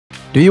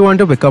Do you want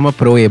to become a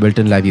pro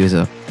Ableton Live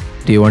user?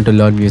 Do you want to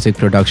learn music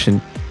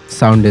production,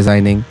 sound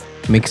designing,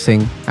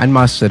 mixing, and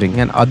mastering,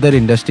 and other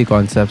industry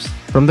concepts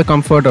from the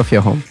comfort of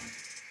your home?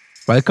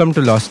 Welcome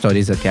to Lost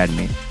Stories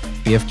Academy.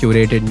 We have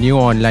curated new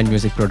online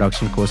music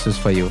production courses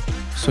for you,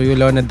 so you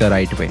learn it the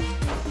right way.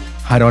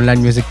 Our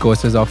online music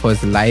courses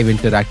offers live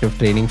interactive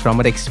training from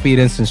our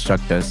experienced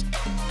instructors.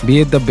 Be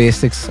it the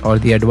basics or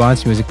the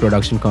advanced music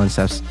production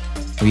concepts,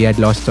 we at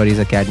Lost Stories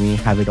Academy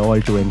have it all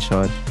to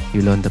ensure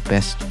you learn the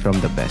best from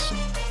the best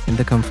in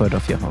the comfort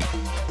of your home.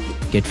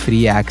 Get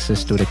free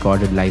access to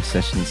recorded live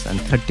sessions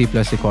and 30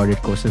 plus recorded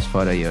courses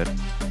for a year.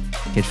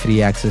 Get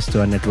free access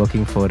to our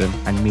networking forum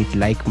and meet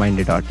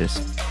like-minded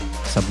artists.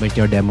 Submit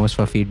your demos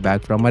for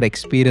feedback from our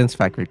experienced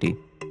faculty.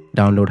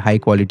 Download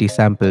high-quality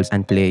samples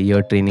and play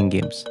your training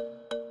games.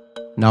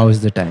 Now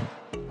is the time.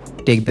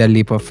 Take that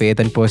leap of faith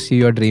and pursue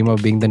your dream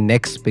of being the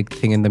next big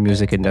thing in the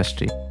music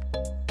industry.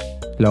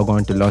 Log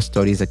on to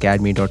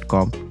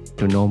loststoriesacademy.com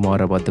to know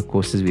more about the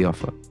courses we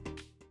offer.